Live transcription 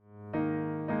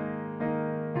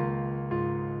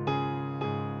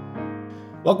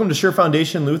Welcome to Sure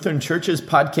Foundation Lutheran Church's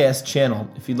podcast channel.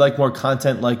 If you'd like more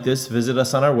content like this, visit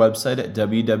us on our website at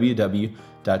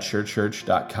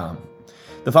www.surechurch.com.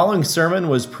 The following sermon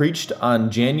was preached on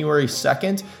January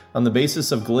 2nd on the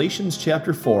basis of Galatians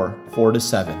chapter 4,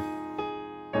 4-7.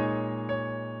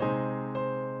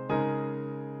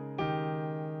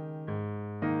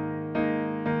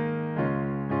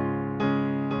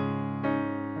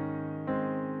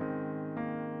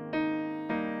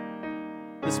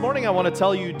 This morning I want to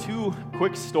tell you two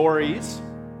quick stories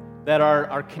that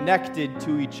are connected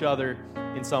to each other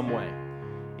in some way.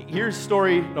 Here's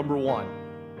story number one.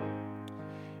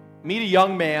 Meet a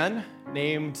young man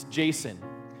named Jason.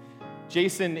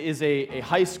 Jason is a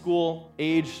high school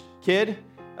age kid.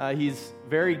 He's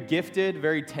very gifted,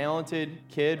 very talented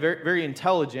kid, very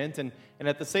intelligent, and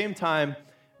at the same time,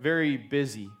 very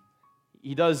busy.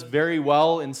 He does very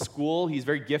well in school. He's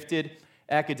very gifted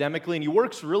academically, and he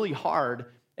works really hard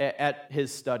at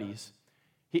his studies.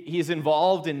 He's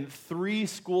involved in 3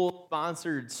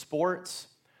 school-sponsored sports,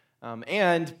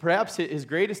 and perhaps his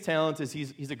greatest talent is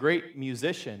he's a great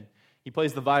musician. He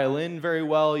plays the violin very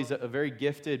well. He's a very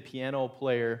gifted piano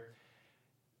player,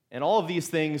 and all of these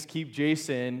things keep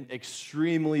Jason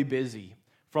extremely busy.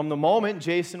 From the moment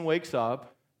Jason wakes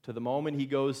up to the moment he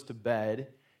goes to bed,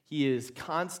 he is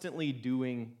constantly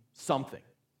doing something,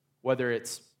 whether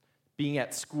it's being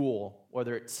at school,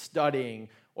 whether it's studying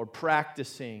or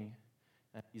practicing.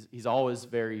 He's always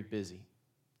very busy.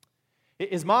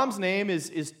 His mom's name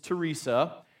is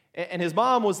Teresa, and his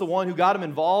mom was the one who got him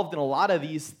involved in a lot of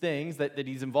these things that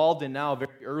he's involved in now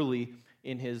very early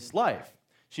in his life.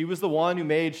 She was the one who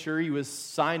made sure he was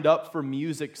signed up for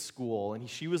music school, and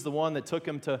she was the one that took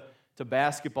him to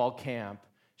basketball camp.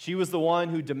 She was the one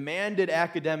who demanded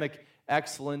academic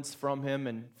excellence from him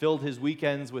and filled his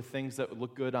weekends with things that would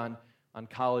look good on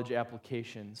college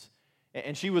applications.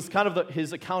 And she was kind of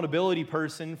his accountability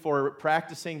person for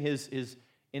practicing his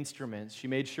instruments. She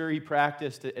made sure he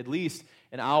practiced at least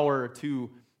an hour or two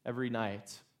every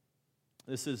night.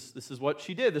 This is what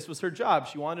she did. This was her job.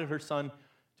 She wanted her son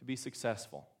to be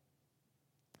successful.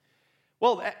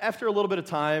 Well, after a little bit of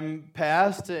time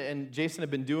passed, and Jason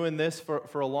had been doing this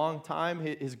for a long time,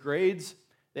 his grades,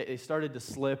 they started to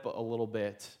slip a little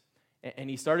bit.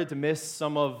 And he started to miss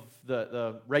some of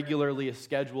the regularly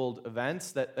scheduled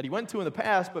events that he went to in the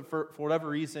past, but for whatever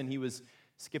reason, he was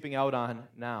skipping out on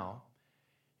now.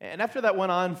 And after that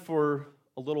went on for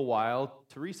a little while,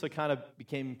 Teresa kind of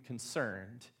became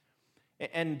concerned.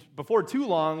 And before too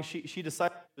long, she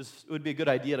decided it would be a good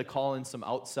idea to call in some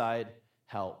outside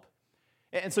help.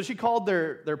 And so she called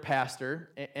their pastor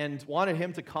and wanted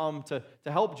him to come to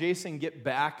help Jason get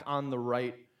back on the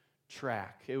right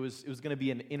track. It was going to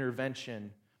be an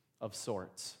intervention of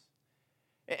sorts.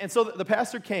 And so the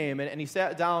pastor came, and he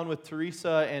sat down with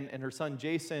Teresa and her son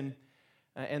Jason,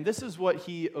 and this is what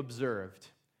he observed.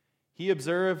 He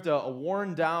observed a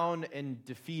worn down and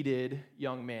defeated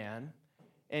young man,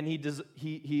 and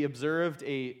he observed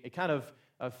a kind of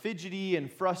a fidgety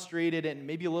and frustrated and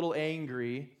maybe a little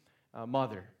angry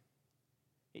mother.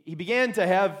 He began to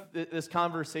have this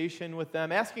conversation with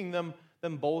them, asking them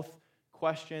both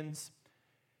questions.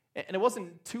 And it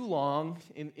wasn't too long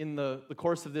in the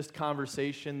course of this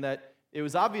conversation that it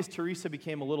was obvious Teresa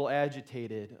became a little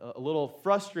agitated, a little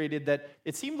frustrated, that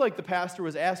it seemed like the pastor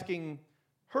was asking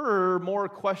her more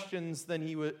questions than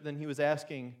he was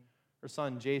asking her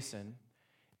son Jason.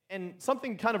 And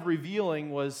something kind of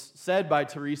revealing was said by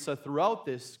Teresa throughout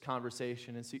this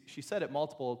conversation, and she said it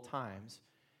multiple times.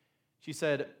 She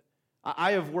said,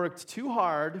 "I have worked too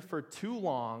hard for too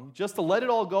long just to let it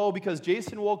all go because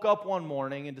Jason woke up one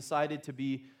morning and decided to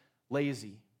be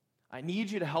lazy. I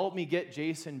need you to help me get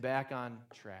Jason back on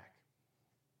track."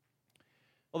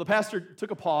 Well, the pastor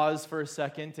took a pause for a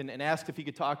second and asked if he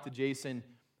could talk to Jason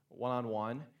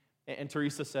one-on-one. And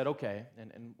Teresa said, okay,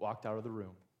 and walked out of the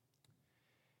room.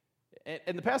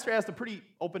 And the pastor asked a pretty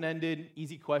open-ended,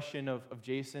 easy question of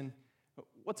Jason.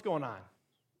 What's going on?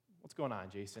 What's going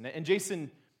on, Jason? And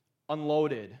Jason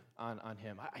unloaded on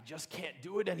him. I just can't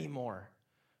do it anymore.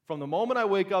 From the moment I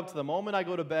wake up to the moment I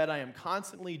go to bed, I am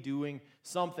constantly doing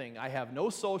something. I have no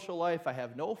social life. I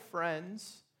have no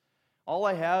friends. All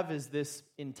I have is this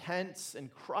intense and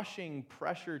crushing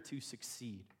pressure to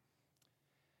succeed.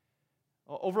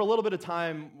 Over a little bit of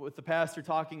time with the pastor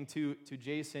talking to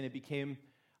Jason, it became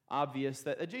obvious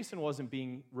that Jason wasn't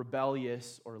being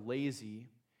rebellious or lazy.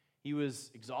 He was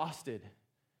exhausted.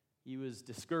 He was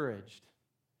discouraged.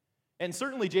 And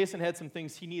certainly Jason had some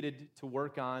things he needed to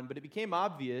work on, but it became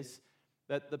obvious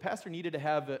that the pastor needed to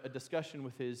have a discussion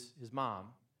with his mom,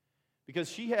 because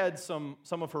she had some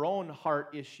of her own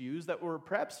heart issues that were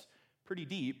perhaps pretty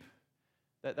deep,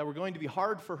 that were going to be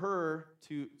hard for her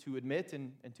to admit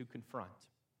and to confront.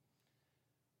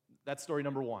 That's story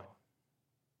number one.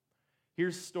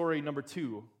 Here's story number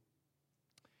two.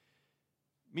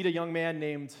 Meet a young man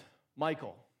named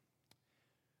Michael.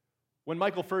 When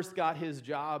Michael first got his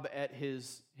job at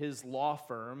his law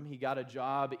firm, he got a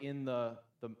job in the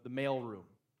mailroom.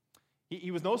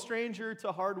 He was no stranger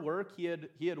to hard work. He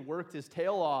had worked his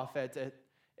tail off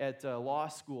at law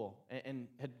school and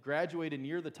had graduated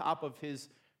near the top of his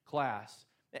class.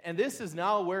 And this is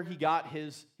now where he got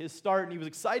his start, and he was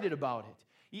excited about it.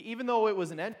 Even though it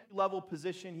was an entry-level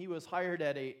position, he was hired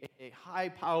at a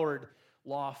high-powered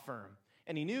law firm.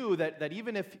 And he knew that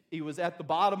even if he was at the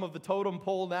bottom of the totem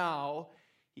pole now,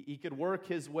 he could work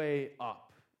his way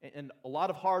up. And a lot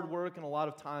of hard work and a lot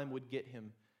of time would get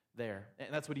him there.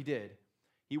 And that's what he did.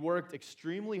 He worked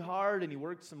extremely hard, and he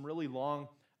worked some really long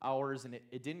hours, and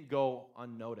it didn't go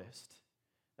unnoticed.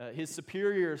 His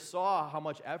superiors saw how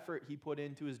much effort he put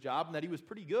into his job and that he was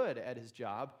pretty good at his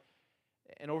job.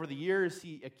 And over the years,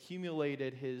 he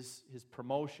accumulated his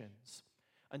promotions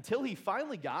until he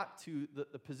finally got to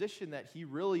the position that he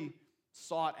really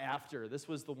sought after. This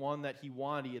was the one that he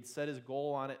wanted. He had set his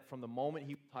goal on it from the moment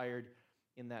he was hired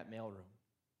in that mailroom.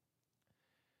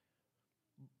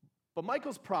 But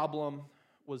Michael's problem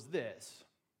was this.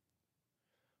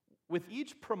 With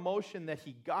each promotion that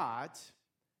he got,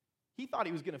 he thought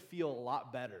he was going to feel a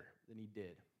lot better than he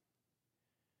did.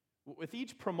 With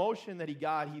each promotion that he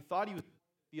got, he thought he would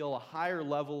feel a higher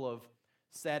level of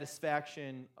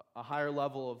satisfaction, a higher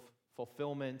level of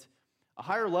fulfillment, a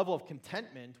higher level of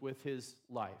contentment with his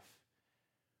life.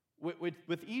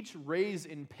 With each raise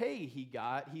in pay he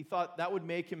got, he thought that would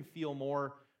make him feel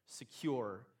more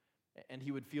secure and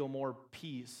he would feel more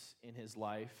peace in his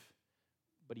life,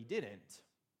 but he didn't.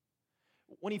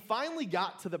 When he finally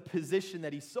got to the position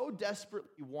that he so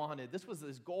desperately wanted, this was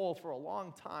his goal for a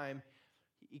long time,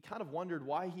 he kind of wondered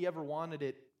why he ever wanted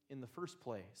it in the first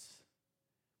place.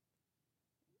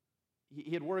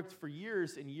 He had worked for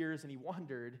years and years, and he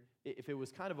wondered if it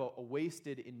was kind of a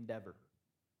wasted endeavor.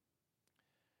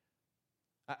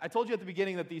 I told you at the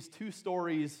beginning that these two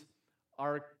stories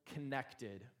are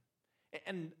connected.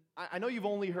 And I know you've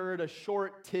only heard a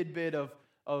short tidbit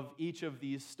of each of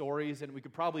these stories, and we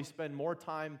could probably spend more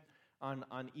time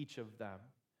on each of them.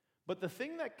 But the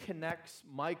thing that connects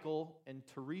Michael and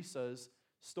Teresa's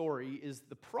story is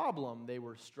the problem they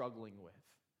were struggling with.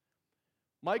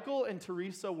 Michael and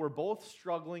Teresa were both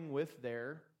struggling with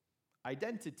their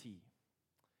identity.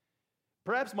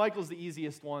 Perhaps Michael's the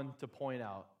easiest one to point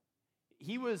out.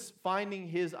 He was finding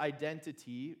his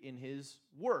identity in his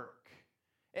work,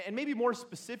 and maybe more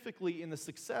specifically in the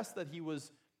success that he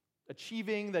was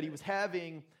achieving, that he was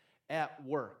having at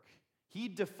work. He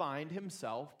defined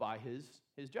himself by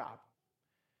his job.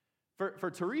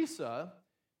 For Teresa,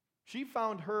 she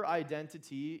found her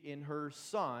identity in her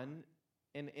son,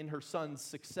 in her son's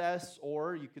success,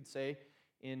 or you could say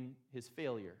in his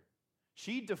failure.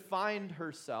 She defined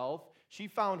herself, she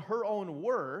found her own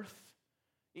worth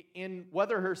in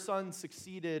whether her son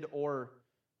succeeded or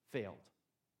failed.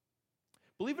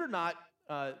 Believe it or not,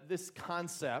 this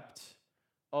concept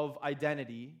of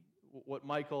identity, what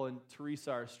Michael and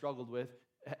Teresa are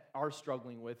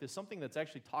struggling with, is something that's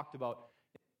actually talked about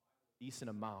a decent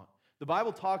amount. The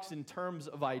Bible talks in terms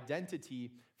of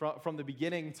identity from the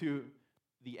beginning to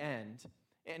the end.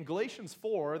 And Galatians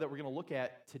 4, that we're going to look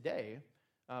at today,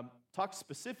 talks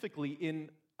specifically in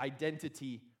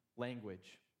identity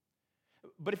language.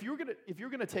 But if you're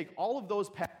going to take all of those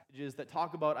passages that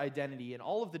talk about identity and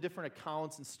all of the different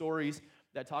accounts and stories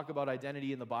that talk about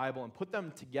identity in the Bible and put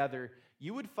them together,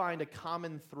 you would find a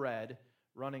common thread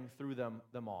running through them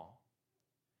all.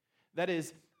 That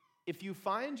is, if you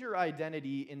find your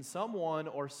identity in someone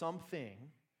or something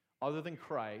other than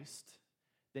Christ,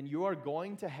 then you are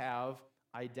going to have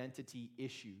identity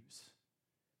issues,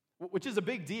 which is a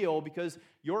big deal because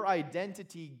your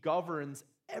identity governs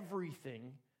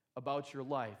everything about your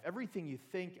life. Everything you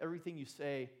think, everything you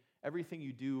say, everything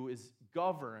you do is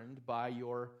governed by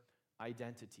your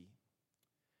identity.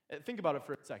 Think about it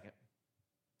for a second.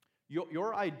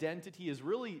 Your identity is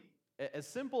really as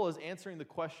simple as answering the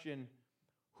question,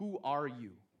 who are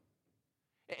you?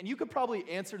 And you could probably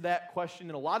answer that question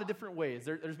in a lot of different ways.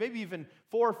 There's maybe even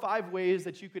 4 or 5 ways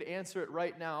that you could answer it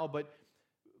right now, but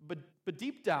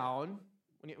deep down,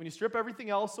 when you strip everything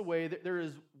else away, there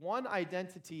is one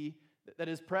identity that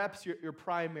is perhaps your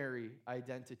primary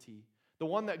identity, the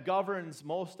one that governs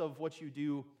most of what you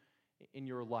do in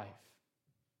your life.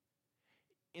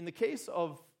 In the case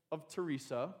of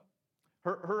Teresa,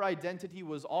 her identity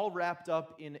was all wrapped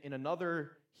up in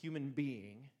another human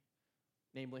being,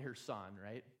 namely her son,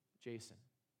 right? Jason.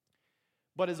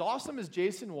 But as awesome as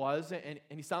Jason was, and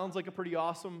he sounds like a pretty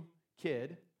awesome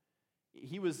kid,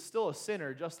 he was still a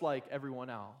sinner just like everyone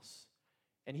else.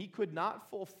 And he could not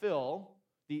fulfill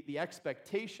the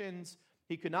expectations.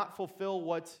 He could not fulfill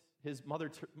what his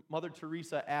Mother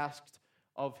Teresa asked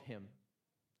of him.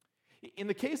 In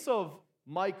the case of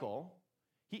Michael,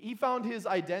 he found his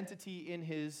identity in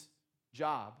his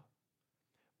job.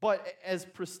 But as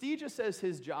prestigious as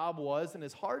his job was, and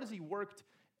as hard as he worked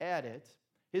at it,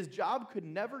 his job could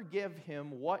never give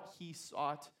him what he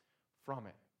sought from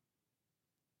it.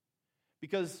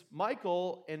 Because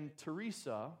Michael and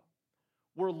Teresa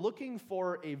were looking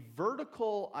for a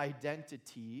vertical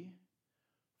identity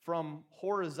from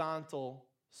horizontal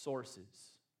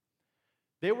sources.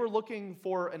 They were looking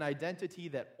for an identity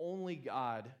that only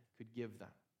God could give them.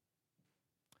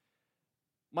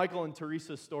 Michael and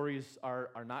Teresa's stories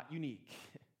are not unique.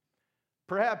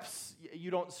 Perhaps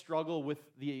you don't struggle with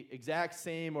the exact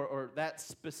same or that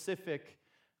specific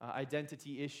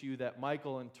identity issue that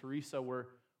Michael and Teresa were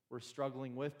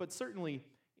struggling with, but certainly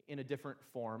in a different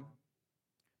form.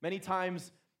 Many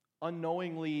times,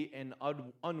 unknowingly and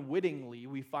unwittingly,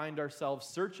 we find ourselves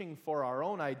searching for our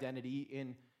own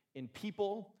identity in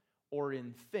people or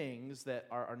in things that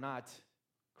are not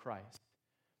Christ.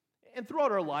 And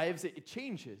throughout our lives, it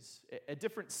changes. At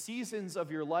different seasons of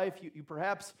your life, you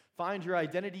perhaps find your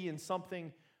identity in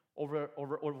something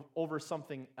over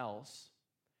something else.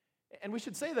 And we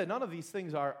should say that none of these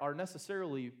things are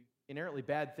necessarily inherently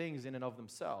bad things in and of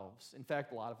themselves. In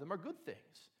fact, a lot of them are good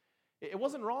things. It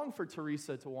wasn't wrong for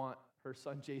Teresa to want her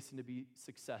son Jason to be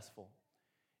successful.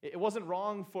 It wasn't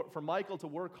wrong for Michael to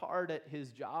work hard at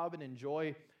his job and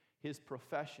enjoy his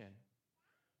profession.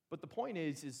 But the point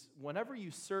is whenever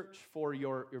you search for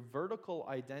your vertical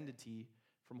identity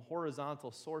from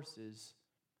horizontal sources,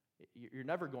 you're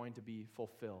never going to be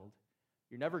fulfilled.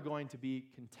 You're never going to be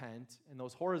content. And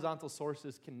those horizontal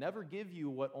sources can never give you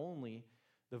what only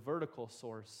the vertical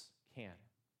source can.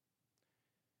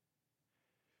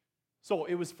 So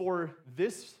it was for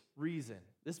this reason,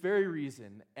 this very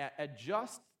reason, at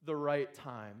just the right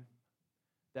time,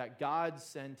 that God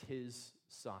sent his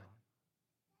Son.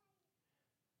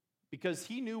 Because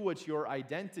he knew what your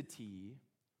identity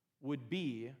would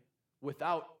be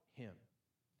without him.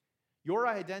 Your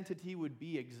identity would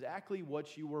be exactly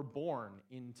what you were born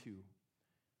into.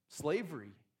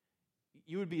 Slavery.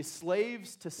 You would be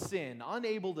slaves to sin,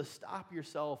 unable to stop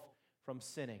yourself from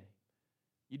sinning.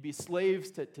 You'd be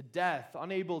slaves to death,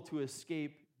 unable to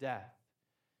escape death.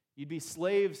 You'd be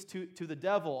slaves to the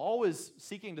devil, always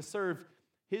seeking to serve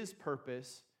his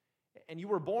purpose. And you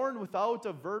were born without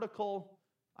a vertical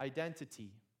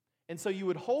identity. And so you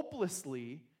would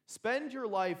hopelessly spend your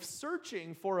life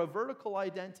searching for a vertical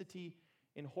identity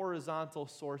in horizontal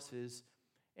sources.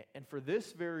 And for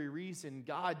this very reason,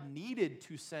 God needed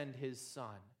to send his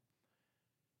Son.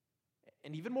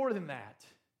 And even more than that,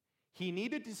 he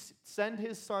needed to send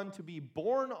his Son to be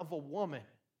born of a woman.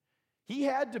 He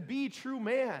had to be true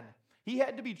man. He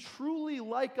had to be truly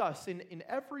like us in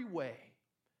every way,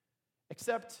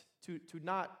 except to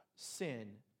not sin.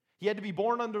 He had to be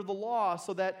born under the law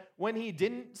so that when he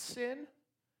didn't sin,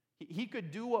 he could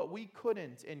do what we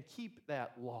couldn't and keep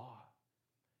that law.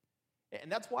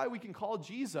 And that's why we can call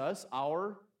Jesus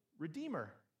our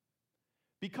Redeemer.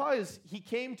 Because he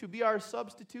came to be our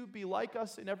substitute, be like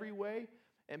us in every way,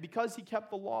 and because he kept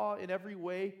the law in every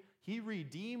way, he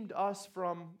redeemed us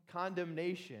from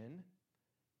condemnation,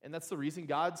 and that's the reason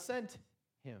God sent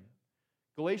him.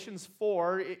 Galatians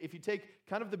 4, if you take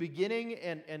kind of the beginning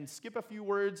and skip a few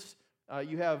words,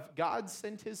 you have God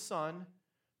sent his Son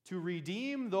to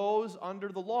redeem those under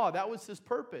the law. That was his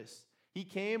purpose. He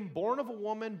came born of a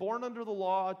woman, born under the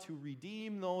law, to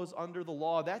redeem those under the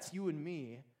law. That's you and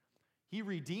me. He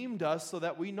redeemed us so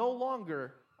that we no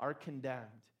longer are condemned.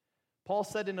 Paul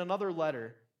said in another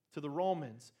letter to the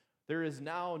Romans, there is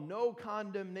now no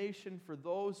condemnation for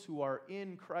those who are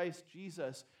in Christ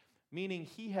Jesus, meaning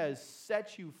he has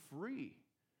set you free.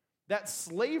 That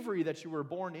slavery that you were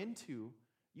born into,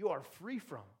 you are free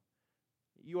from.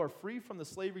 You are free from the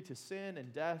slavery to sin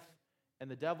and death and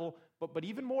the devil. But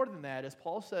even more than that, as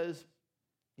Paul says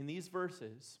in these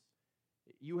verses,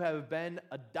 you have been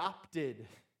adopted.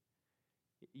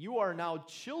 You are now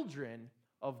children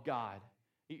of God.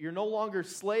 You're no longer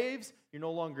slaves, you're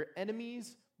no longer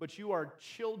enemies, but you are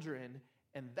children,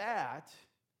 and that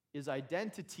is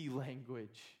identity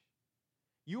language.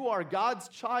 You are God's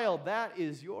child. That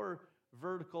is your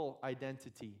vertical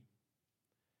identity.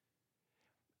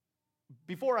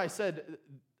 Before I said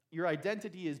your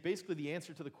identity is basically the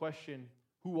answer to the question,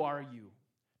 who are you?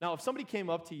 Now, if somebody came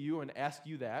up to you and asked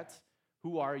you that,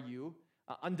 who are you?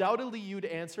 Undoubtedly, you'd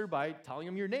answer by telling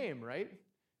them your name, right?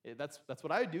 That's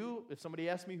what I do. If somebody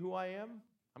asks me who I am,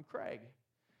 I'm Craig.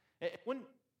 It wouldn't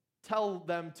tell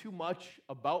them too much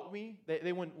about me.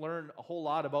 They wouldn't learn a whole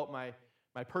lot about my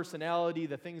personality,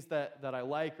 the things that I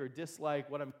like or dislike,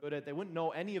 what I'm good at. They wouldn't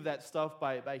know any of that stuff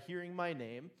by hearing my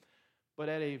name. But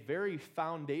at a very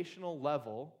foundational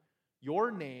level,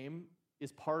 your name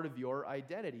is part of your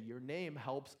identity. Your name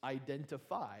helps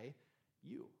identify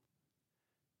you.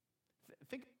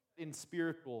 Think in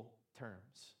spiritual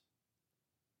terms.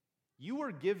 You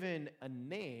were given a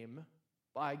name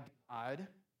by God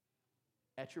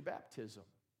at your baptism.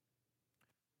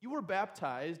 You were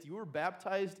baptized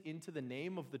into the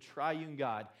name of the triune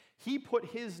God. He put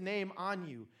his name on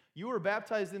you. You were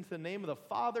baptized into the name of the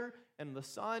Father and the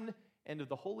Son and of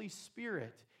the Holy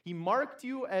Spirit. He marked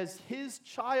you as his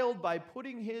child by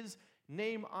putting his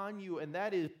name on you, and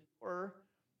that is your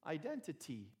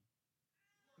identity.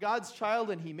 God's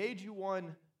child, and he made you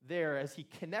one there as he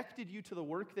connected you to the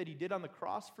work that he did on the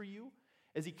cross for you,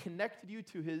 as he connected you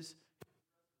to his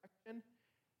resurrection,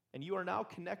 and you are now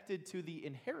connected to the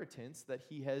inheritance that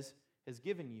he has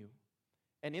given you.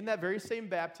 And in that very same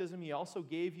baptism, he also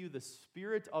gave you the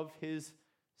Spirit of his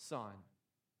Son.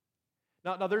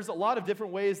 Now, there's a lot of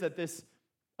different ways that this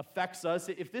affects us.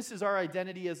 If this is our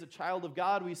identity as a child of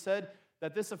God, we said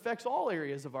that this affects all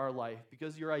areas of our life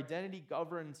because your identity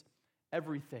governs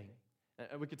everything.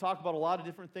 And we could talk about a lot of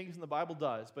different things, and the Bible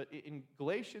does, but in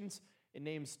Galatians, it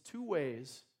names two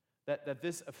ways that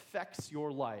this affects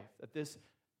your life, that this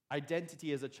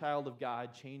identity as a child of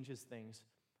God changes things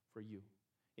for you.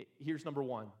 Here's number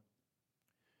one.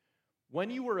 When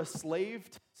you were a slave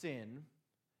to sin,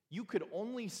 you could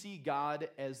only see God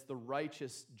as the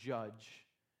righteous judge,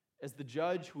 as the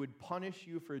judge who would punish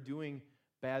you for doing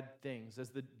bad things,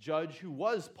 as the judge who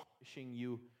was punishing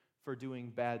you for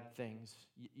doing bad things.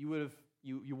 You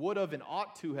would have and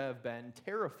ought to have been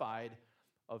terrified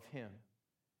of him.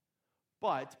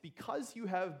 But because you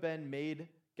have been made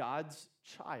God's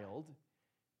child,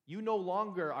 you no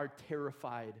longer are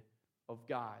terrified of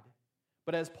God.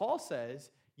 But as Paul says,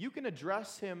 you can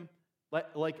address him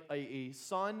like a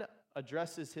son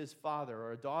addresses his father,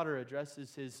 or a daughter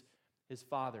addresses his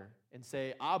father, and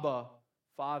say, Abba,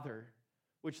 Father,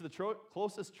 which the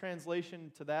closest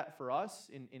translation to that for us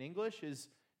in English is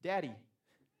Daddy.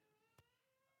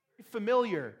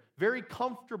 Familiar, very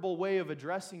comfortable way of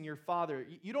addressing your father.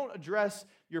 You don't address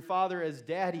your father as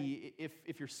Daddy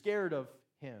if you're scared of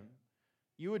him.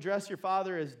 You address your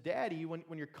father as Daddy when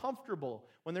you're comfortable,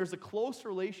 when there's a close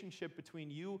relationship between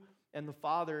you and the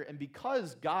Father, and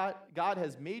because God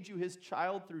has made you his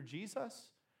child through Jesus,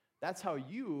 that's how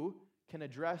you can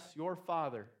address your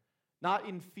Father. Not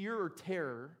in fear or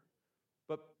terror,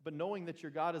 but knowing that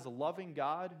your God is a loving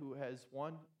God who has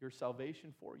won your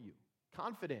salvation for you.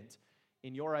 Confident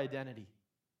in your identity.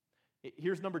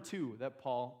 Here's number two that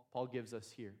Paul gives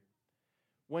us here.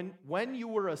 When you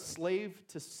were a slave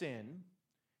to sin,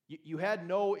 you had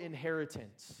no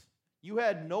inheritance. You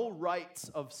had no rights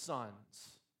of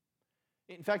sons.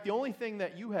 In fact, the only thing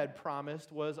that you had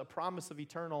promised was a promise of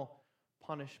eternal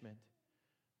punishment.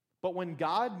 But when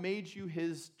God made you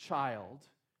his child,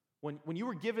 when you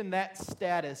were given that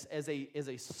status as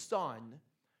a son,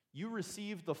 you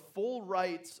received the full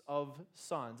rights of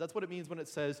sons. That's what it means when it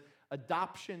says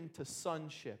adoption to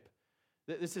sonship.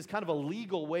 This is kind of a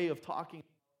legal way of talking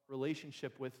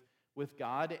relationship with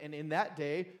God. And in that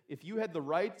day, if you had the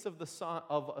rights of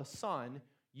a son,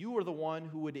 you were the one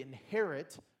who would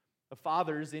inherit the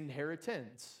father's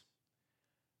inheritance.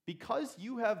 Because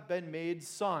you have been made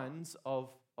sons of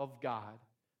God,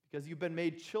 because you've been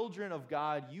made children of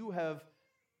God, you have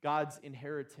God's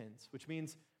inheritance, which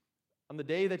means on the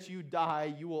day that you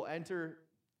die, you will enter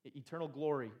eternal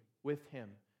glory with him.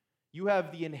 You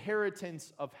have the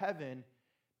inheritance of heaven,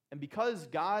 and because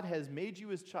God has made you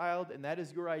his child, and that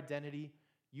is your identity,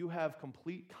 you have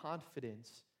complete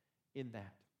confidence in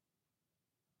that.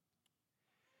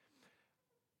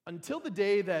 Until the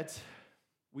day that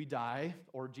we die,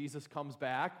 or Jesus comes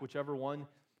back, whichever one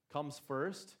comes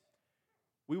first,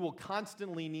 we will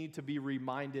constantly need to be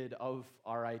reminded of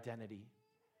our identity.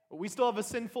 We still have a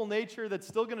sinful nature that's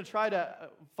still going to try to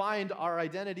find our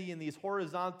identity in these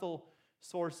horizontal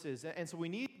sources. And so we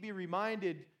need to be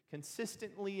reminded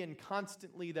consistently and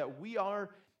constantly that we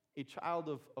are a child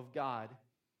of God.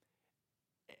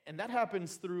 And that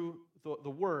happens through the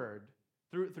Word,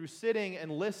 through sitting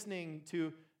and listening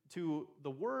to the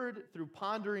Word, through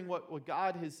pondering what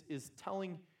God is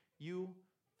telling you,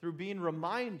 through being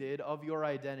reminded of your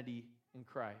identity in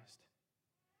Christ.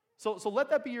 So let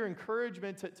that be your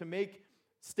encouragement to make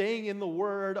staying in the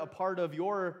Word a part of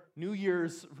your New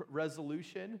Year's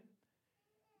resolution,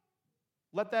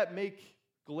 let that make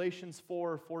Galatians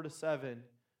 4:4-7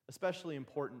 especially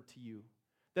important to you.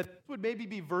 That would maybe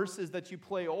be verses that you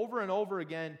play over and over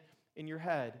again in your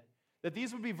head. That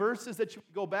these would be verses that you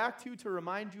go back to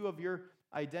remind you of your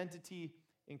identity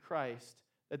in Christ.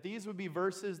 That these would be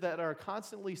verses that are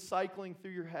constantly cycling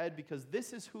through your head because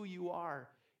this is who you are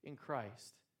in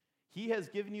Christ. He has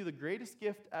given you the greatest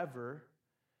gift ever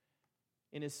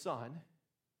in His Son,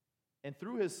 and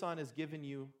through His Son has given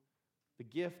you the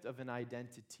gift of an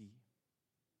identity.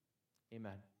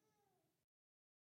 Amen.